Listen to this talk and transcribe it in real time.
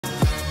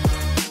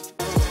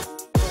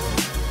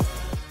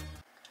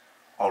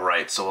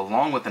Alright, so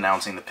along with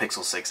announcing the Pixel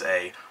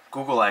 6a,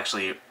 Google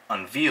actually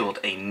unveiled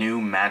a new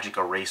magic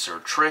eraser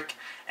trick,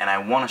 and I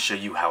want to show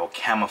you how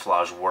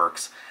Camouflage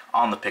works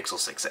on the Pixel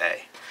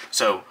 6a.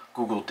 So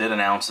Google did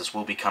announce this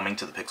will be coming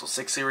to the Pixel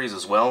 6 series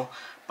as well,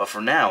 but for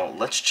now,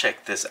 let's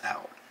check this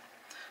out.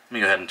 Let me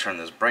go ahead and turn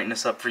this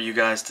brightness up for you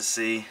guys to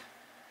see.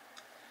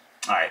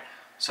 Alright,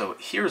 so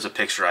here's a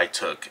picture I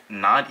took,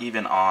 not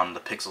even on the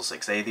Pixel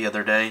 6a the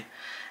other day,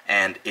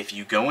 and if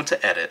you go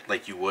into Edit,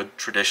 like you would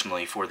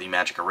traditionally for the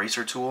Magic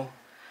Eraser tool,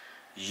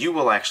 you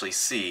will actually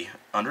see,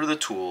 under the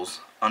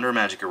tools, under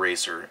Magic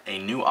Eraser, a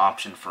new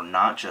option for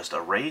not just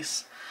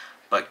Erase,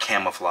 but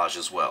Camouflage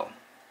as well.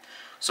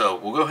 So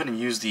we'll go ahead and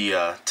use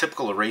the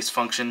typical Erase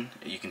function.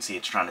 You can see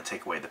it's trying to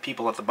take away the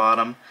people at the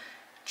bottom.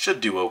 It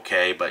should do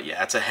okay, but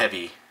yeah, it's a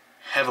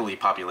heavily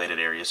populated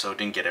area, so it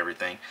didn't get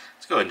everything.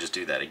 Let's go ahead and just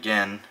do that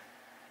again.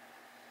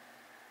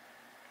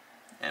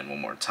 And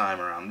one more time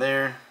around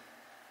there.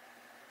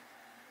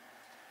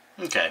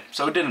 Okay,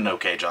 so it did an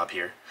okay job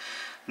here.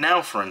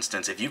 Now, for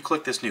instance, if you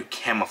click this new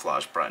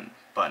Camouflage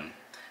button,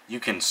 you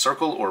can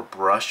circle or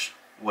brush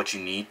what you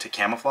need to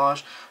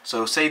camouflage.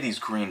 So say these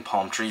green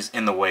palm trees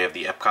in the way of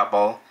the Epcot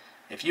ball,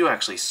 if you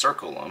actually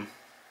circle them,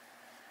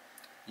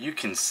 you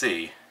can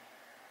see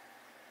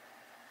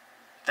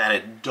that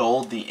it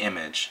dulled the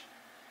image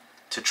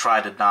to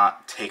try to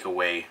not take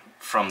away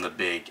from the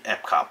big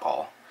Epcot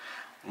ball.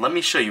 Let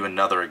me show you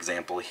another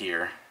example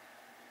here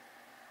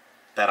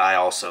that I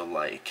also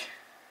like.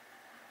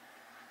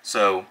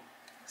 So,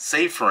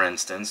 say for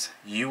instance,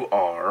 you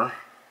are,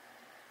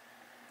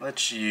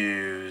 let's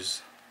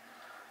use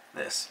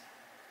this.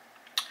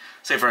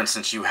 Say for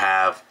instance you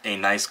have a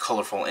nice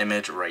colorful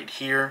image right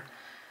here,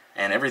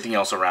 and everything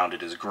else around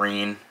it is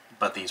green,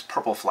 but these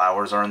purple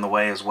flowers are in the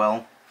way as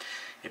well.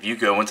 If you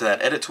go into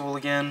that Edit tool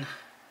again,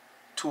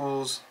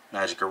 Tools,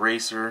 Magic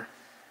Eraser,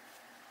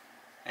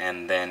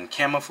 and then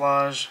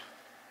Camouflage,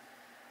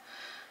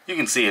 you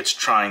can see it's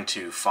trying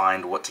to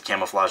find what to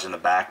camouflage in the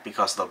back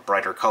because of the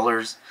brighter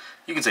colors.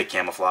 You can say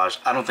camouflage.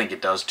 I don't think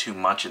it does too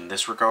much in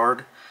this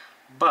regard,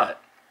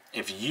 but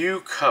if you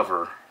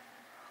cover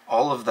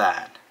all of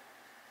that,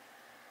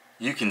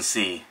 you can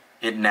see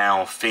it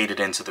now faded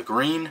into the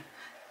green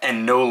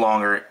and no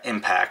longer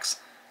impacts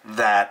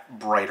that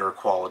brighter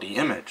quality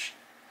image.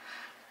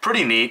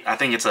 Pretty neat. I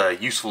think it's a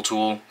useful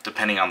tool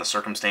depending on the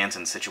circumstance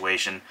and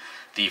situation.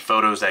 The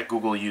photos that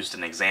Google used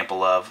an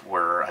example of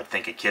were, I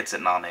think, a kid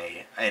sitting on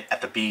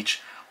at the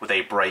beach with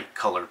a bright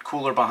colored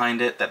cooler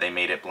behind it that they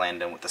made it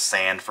blend in with the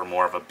sand for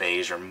more of a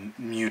beige or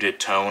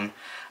muted tone.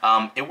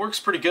 It works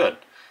pretty good.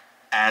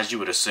 As you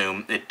would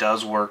assume, it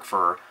does work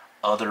for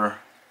other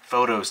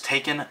photos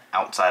taken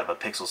outside of a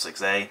Pixel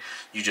 6a.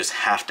 You just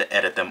have to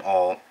edit them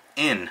all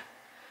in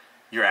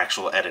your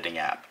actual editing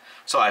app.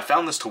 So I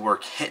found this to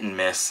work hit and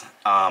miss.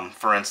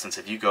 For instance,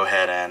 if you go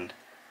ahead and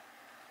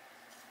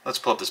let's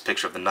pull up this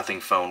picture of the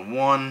Nothing Phone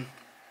 1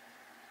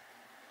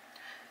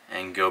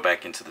 and go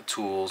back into the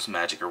Tools,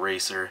 Magic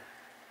Eraser.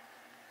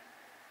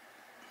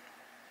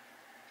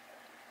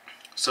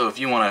 So if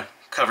you want to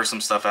cover some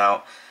stuff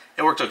out,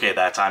 it worked okay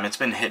that time. It's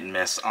been hit and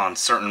miss on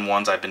certain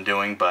ones I've been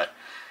doing, but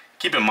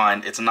keep in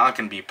mind it's not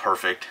going to be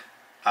perfect,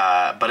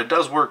 but it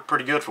does work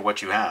pretty good for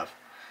what you have.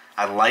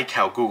 I like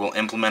how Google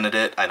implemented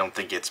it. I don't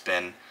think it's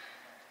been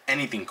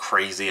anything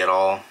crazy at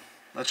all.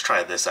 Let's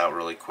try this out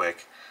really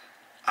quick.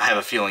 I have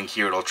a feeling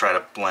here it'll try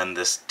to blend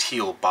this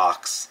teal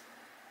box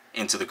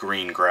into the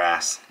green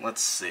grass.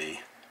 Let's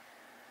see.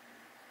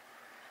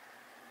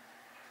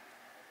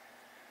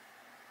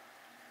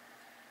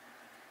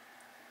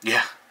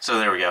 Yeah, so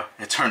there we go.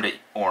 It turned it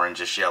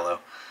orangish yellow.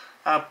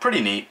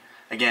 Pretty neat.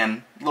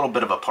 Again, a little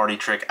bit of a party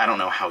trick. I don't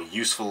know how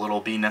useful it'll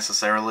be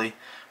necessarily,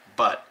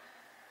 but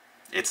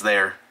it's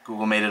there.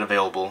 Google made it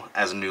available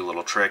as a new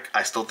little trick.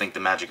 I still think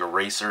the Magic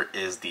Eraser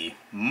is the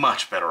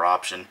much better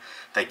option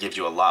that gives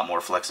you a lot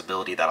more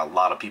flexibility that a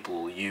lot of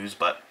people will use,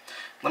 but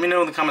let me know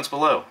in the comments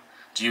below.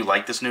 Do you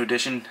like this new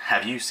addition?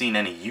 Have you seen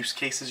any use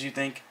cases you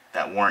think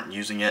that weren't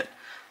using it?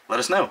 Let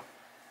us know.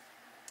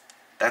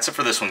 That's it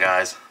for this one,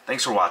 guys.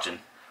 Thanks for watching.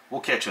 We'll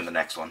catch you in the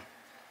next one.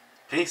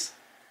 Peace.